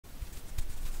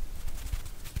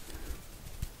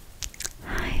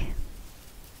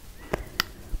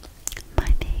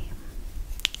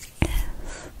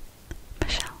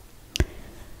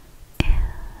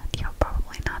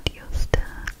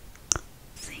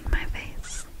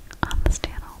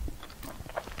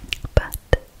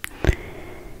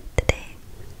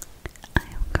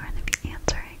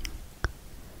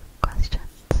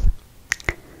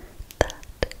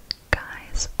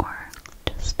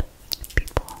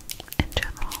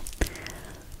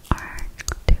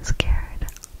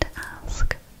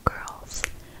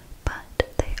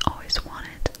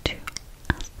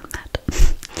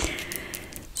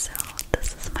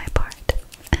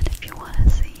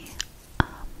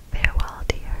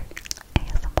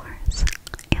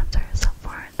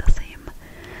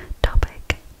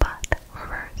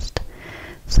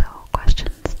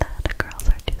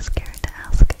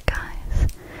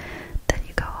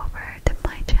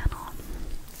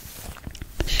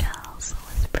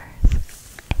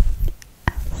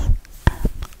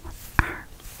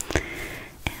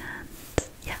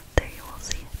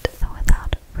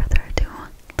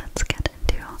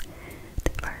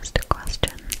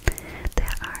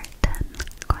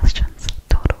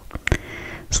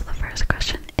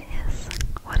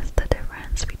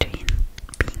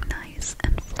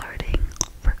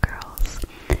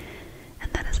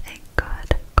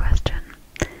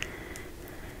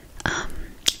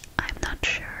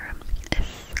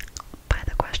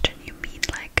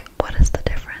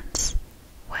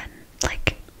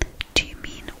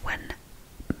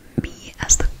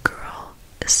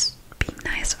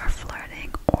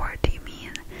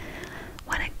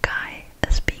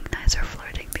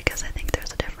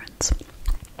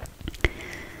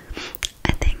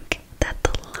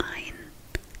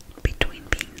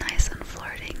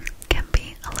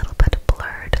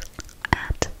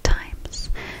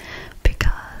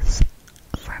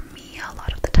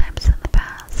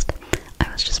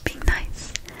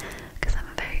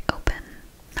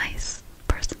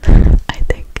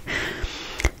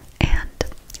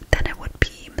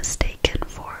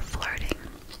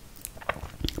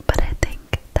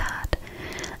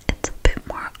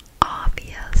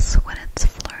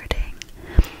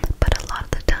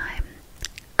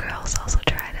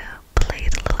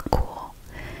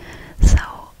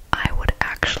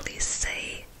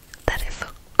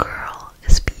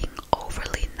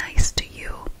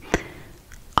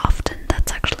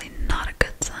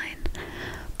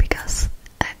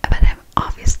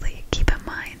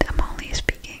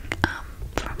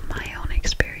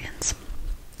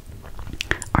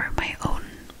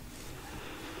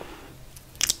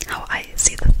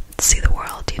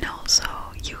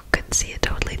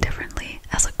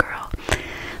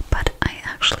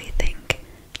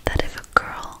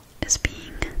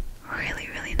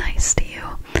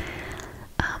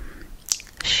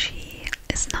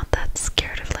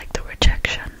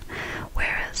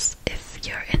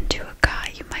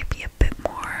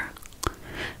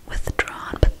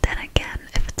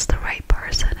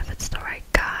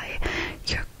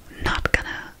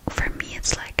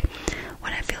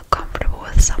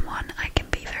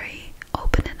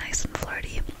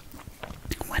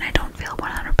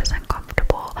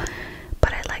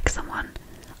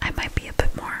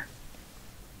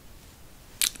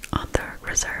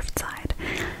reserved side.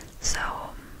 So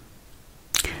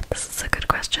this is a good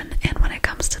question. And when it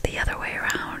comes to the other way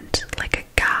around, like a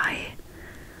guy,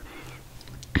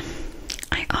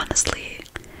 I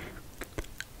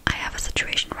have a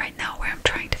situation right now where I'm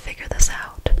trying to figure this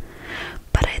out.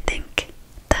 But I think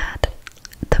that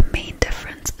the main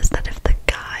difference is that if the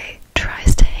guy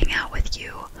tries to hang out with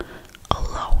you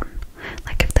alone,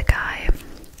 like if the guy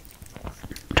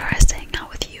tries to hang out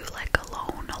with you like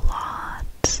alone a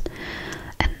lot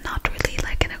and not really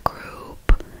like in a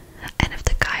group, and if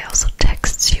the guy also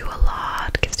texts you a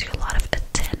lot, gives you a lot of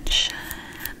attention,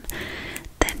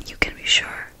 then you can be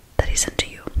sure that he's into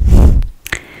you.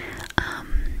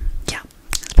 Yeah,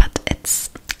 but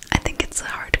I think it's a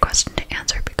hard question to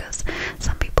answer because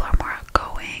some people are more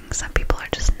outgoing, some people are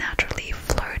just naturally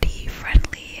flirty,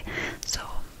 friendly. So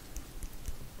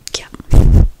yeah.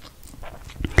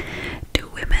 Do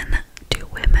women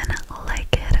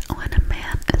like it when a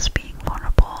man is being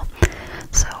vulnerable?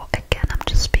 So again, I'm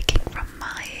just speaking from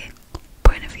my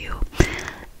point of view.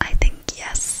 I think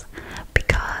yes,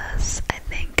 because I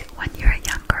think when you're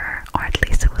younger, or at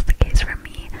least it was the case for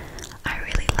me, I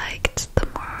really liked the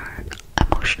more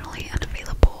emotionally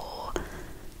unavailable,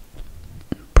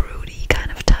 broody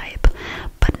kind of type.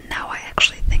 But now I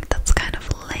actually think that's kind of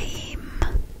lame.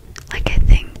 Like, I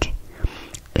think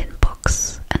in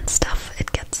books and stuff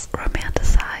it gets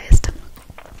romanticized,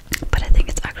 but I think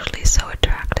it's actually so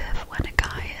attractive when a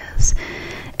guy is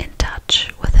in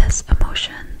touch with his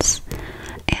emotions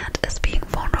and is being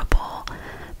vulnerable,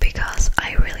 because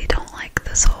I really don't like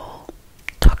this whole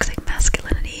toxic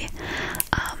masculinity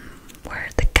where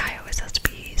the guy always has to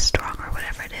be strong or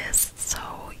whatever it is. So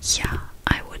yeah,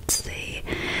 I would say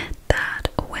that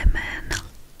women,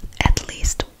 at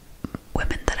least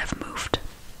women that have moved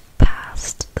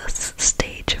past this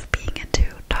stage of being into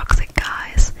toxic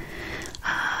guys,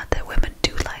 that women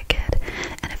do like it.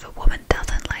 And if a woman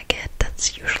doesn't like it,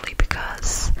 that's usually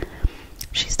because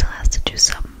she still has to do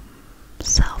some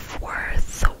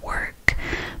self-worth work,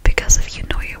 because if you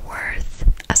know your worth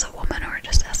as a woman or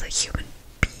just as a human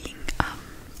being,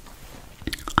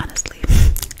 honestly,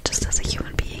 just as a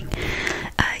human being,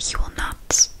 you will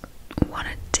not want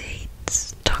to date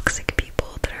toxic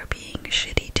people that are being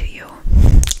shitty to you.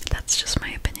 That's just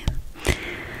my opinion.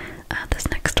 This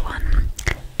next one: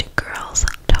 do girls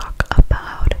talk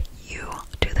about you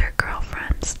to their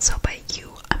girlfriends? So by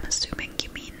you, I'm assuming you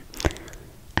mean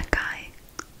a guy.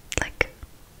 Like,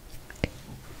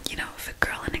 you know, if a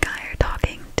girl and a guy are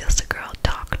talking, does the girl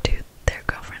talk to their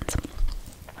girlfriends?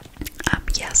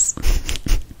 Yes.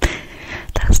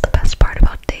 That is the best part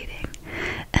about dating,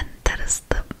 and that is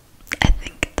I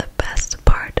think the best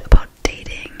part about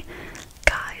dating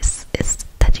guys is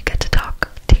that you get to talk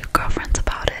to your girlfriends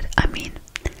about it. I mean,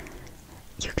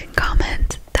 you can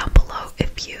comment down below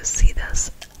if you see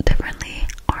this differently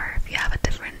or if you have a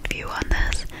different view on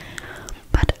this,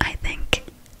 but I think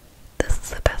this is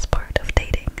the best part of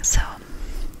dating. So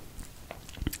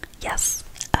yes,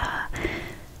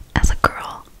 as a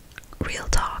girl, real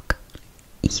talk,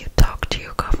 you talk to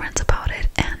your girlfriends about it,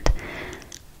 and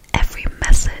every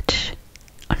message,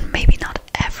 or maybe not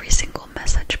every single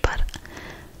message, but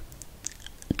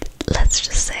let's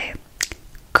just say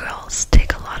girls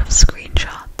take a lot of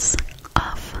screenshots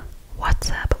of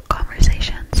WhatsApp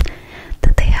conversations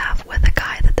that they have with a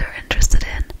guy that they're interested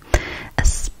in.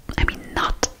 I mean,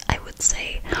 not, I would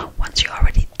say, once you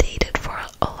already dated for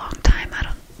a long time,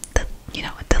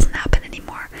 it doesn't happen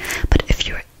anymore. But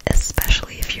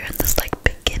especially if you're in this like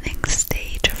beginning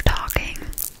stage of talking,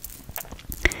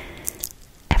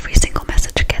 every single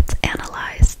message gets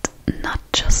analyzed, not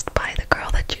just by the girl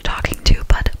that you're talking to,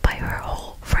 but by her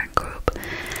whole friend group.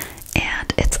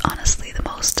 And it's honestly the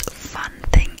most fun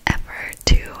thing ever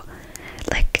to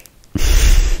like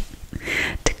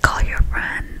to call your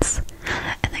friends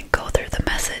and then go through the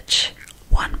message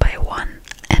one by one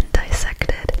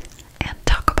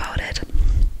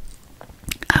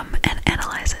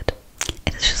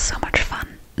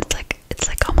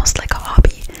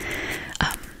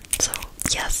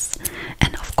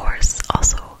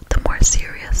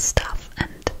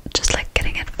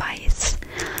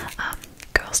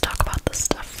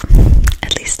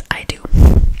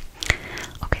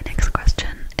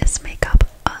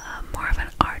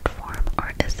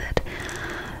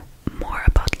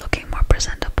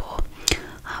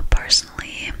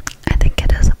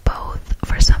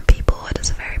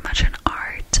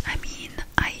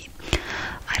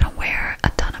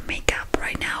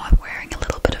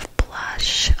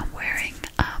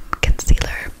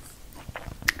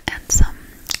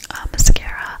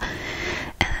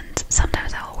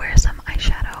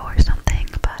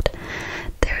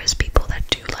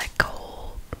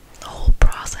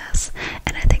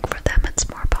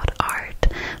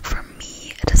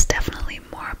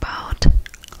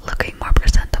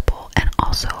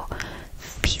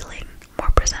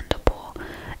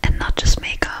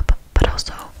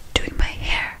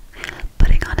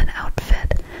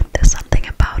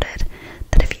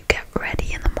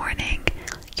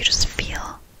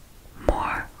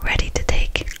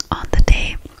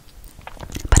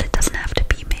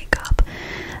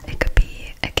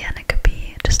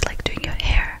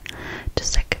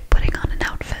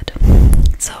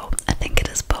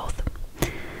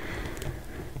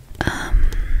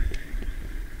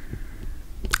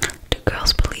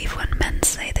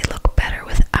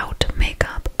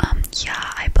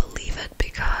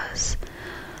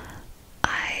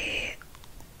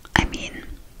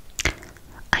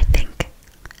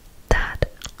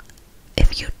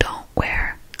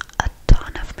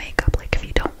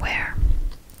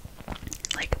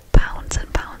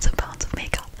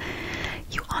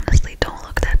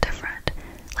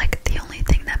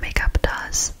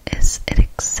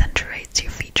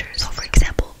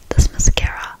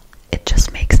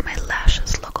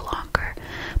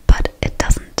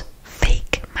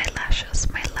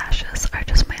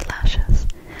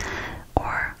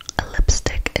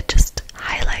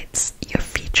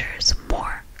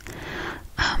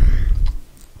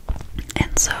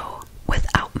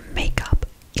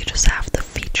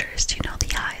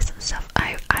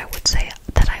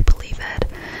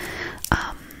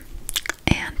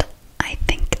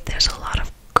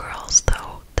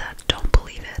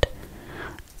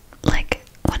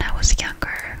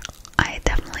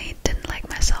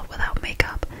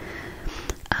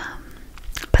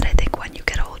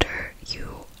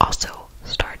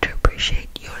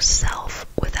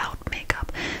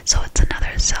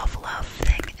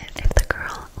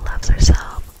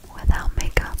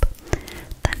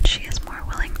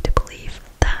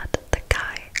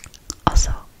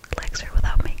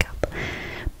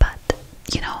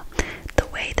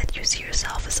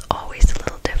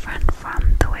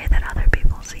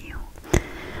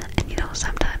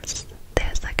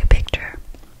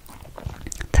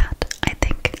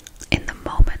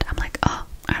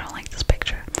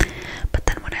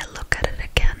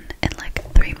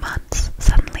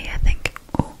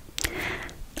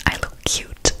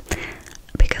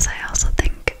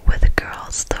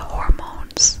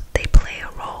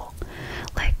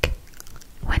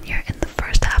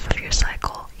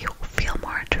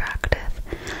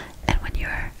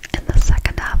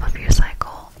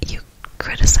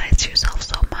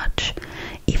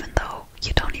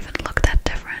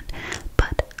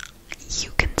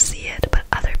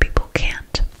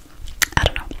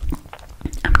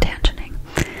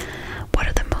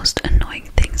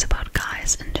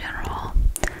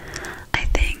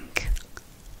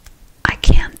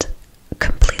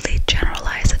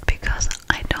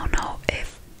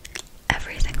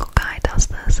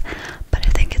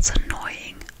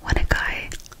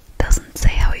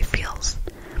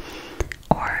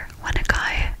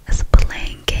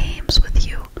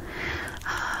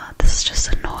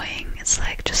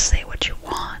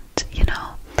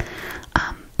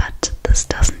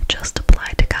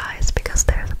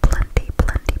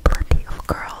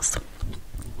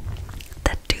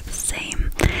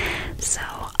So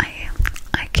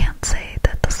I can't say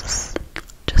that this is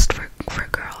just for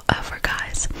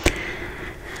guys.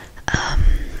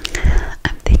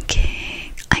 I'm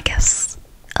thinking, I guess,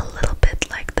 a little bit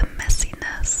like the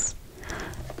messiness,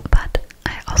 but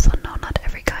I also know not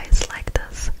every guy is like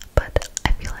this, but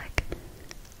I feel like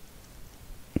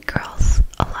girls,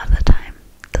 a lot of the time,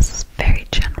 this is very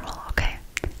general, okay?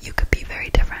 You could be very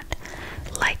different,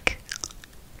 like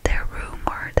their room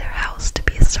or their house to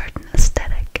be a certain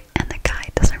aesthetic, and the guy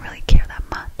doesn't really care that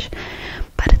much,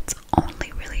 but it's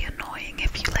only really annoying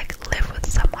if you like live with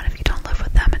someone. If you don't live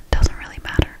with them, it doesn't really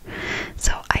matter.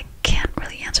 So I can't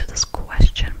really answer this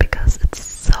question because it's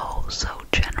so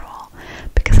general,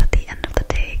 because at the end of the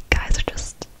day, guys are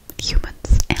just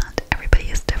humans and everybody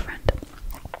is different.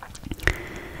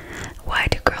 Why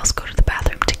do girls go to the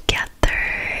bathroom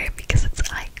together? Because it's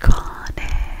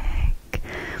iconic.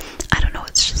 I don't know,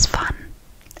 it's just fun.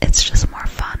 It's just more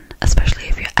fun, especially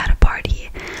if you're at a party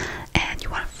and you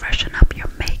want to freshen up your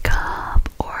makeup,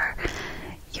 or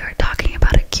you're talking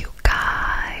about a cute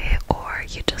guy, or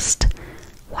you just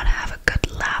want to have a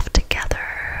good laugh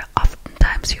together.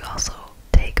 Oftentimes you also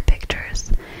take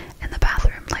pictures in the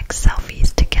bathroom, like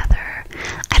selfies together.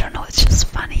 I don't know, it's just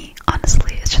funny.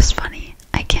 Honestly, it's just funny.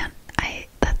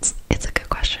 It's a good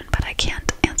question, but I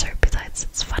can't answer it besides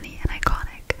it's funny and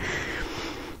iconic.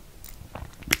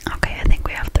 Okay, I think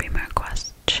we have 3 more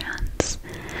questions.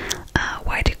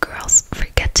 Why do girls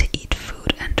forget to eat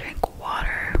food and drink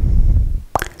water?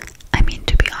 I mean,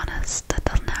 to be honest, that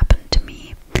doesn't happen to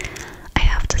me. I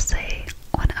have to say,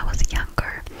 when I was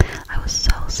younger, I was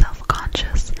so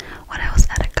self-conscious when I was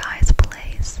at a guy's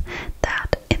place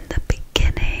that in the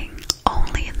beginning,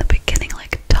 only in the beginning,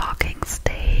 like talking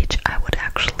stage, I would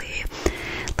actually,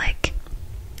 like,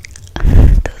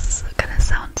 this is gonna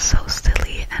sound so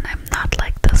silly and I'm not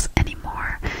like this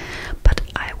anymore, but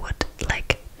I would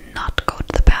like not go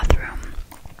to the bathroom,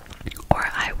 or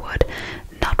I would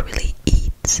not really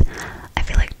eat. I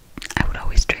feel like I would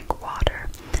always drink water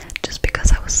just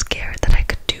because I was scared that I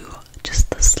could do just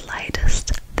the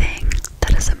slightest thing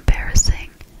that is embarrassing.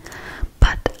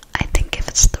 But I think if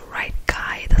it's the right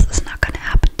guy, this is not gonna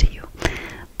happen to you.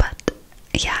 But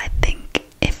yeah, I think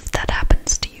if that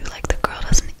happens to you, like the girl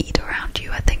doesn't eat around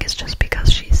you, I think it's just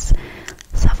because she's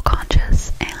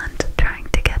self-conscious and trying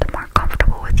to get more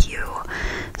comfortable with you.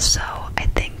 So I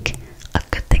think a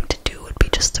good thing to do would be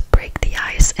just to break the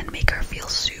ice and make her feel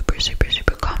super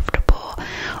comfortable.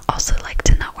 Also, like,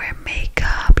 to not wear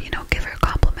makeup, you know, give her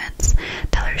compliments,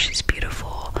 tell her she's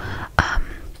beautiful.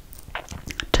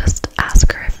 Just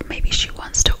ask her if maybe she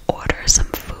wants to order some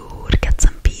food, get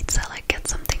some pizza, like get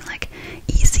something like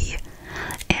easy,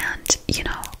 and you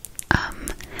know,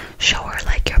 show her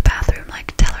like your bathroom,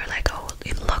 like tell her like, oh,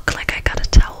 look, like I got a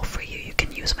towel for you, you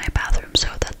can use my bathroom, so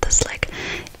that this like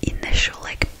initial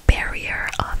like barrier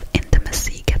of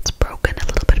intimacy gets broken a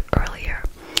little bit earlier.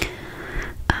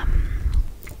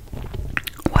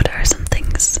 What are some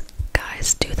things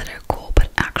guys do that are cool but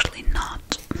actually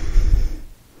not?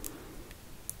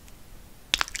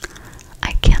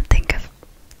 I can't think of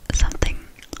something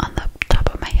on the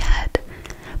top of my head,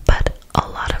 but a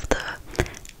lot of the,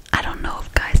 I don't know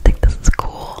if guys think this is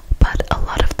cool, but a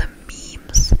lot of the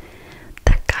memes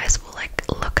that guys will like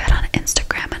look at on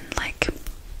Instagram and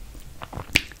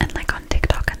like on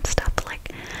TikTok and stuff,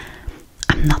 like,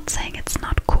 I'm not saying it's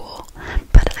not cool,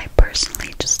 but I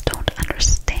personally just don't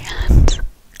understand.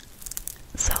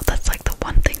 So that's like the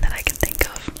one thing that I can think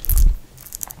of.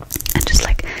 And just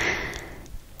like,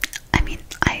 I mean,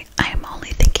 I'm only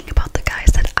thinking about the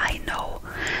guys that I know,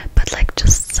 but like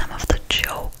just some of the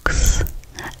jokes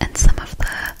and some of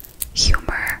the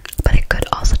humor, but it could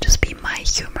also just be my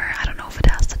humor. I don't know if it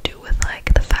has to do with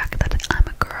like the fact that I'm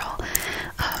a girl,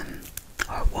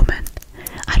 or a woman.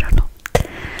 I don't know.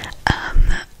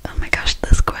 Oh my gosh,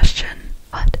 this question.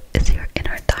 What is your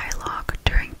inner dialogue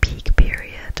during peak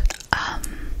period?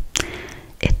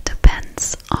 It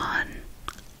depends on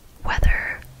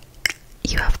whether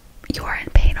you are in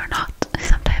pain or not.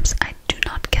 Sometimes I do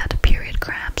not get period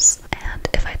cramps, and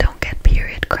if I don't get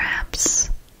period cramps,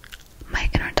 my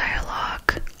inner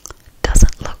dialogue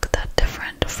doesn't look that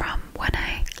different from when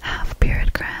I have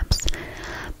period cramps.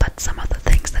 But some of the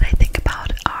things that I think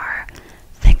about are,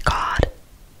 thank God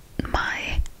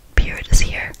my period is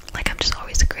here. Like, I'm just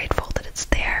always grateful that it's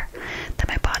there, that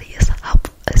my body is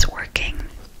working.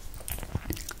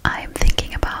 I'm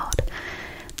thinking about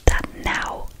that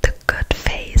now the good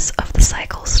phase of the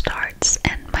cycle starts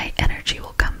and my energy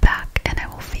will come back and I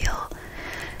will feel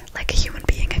like a human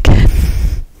being again.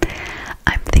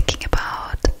 I'm thinking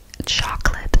about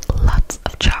chocolate, lots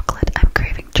of chocolate. I'm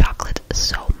craving chocolate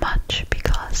so much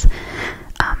because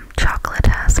chocolate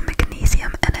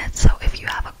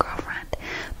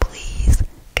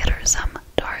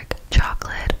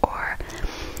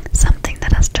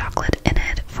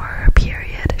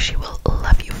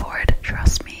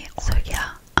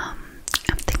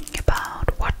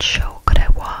show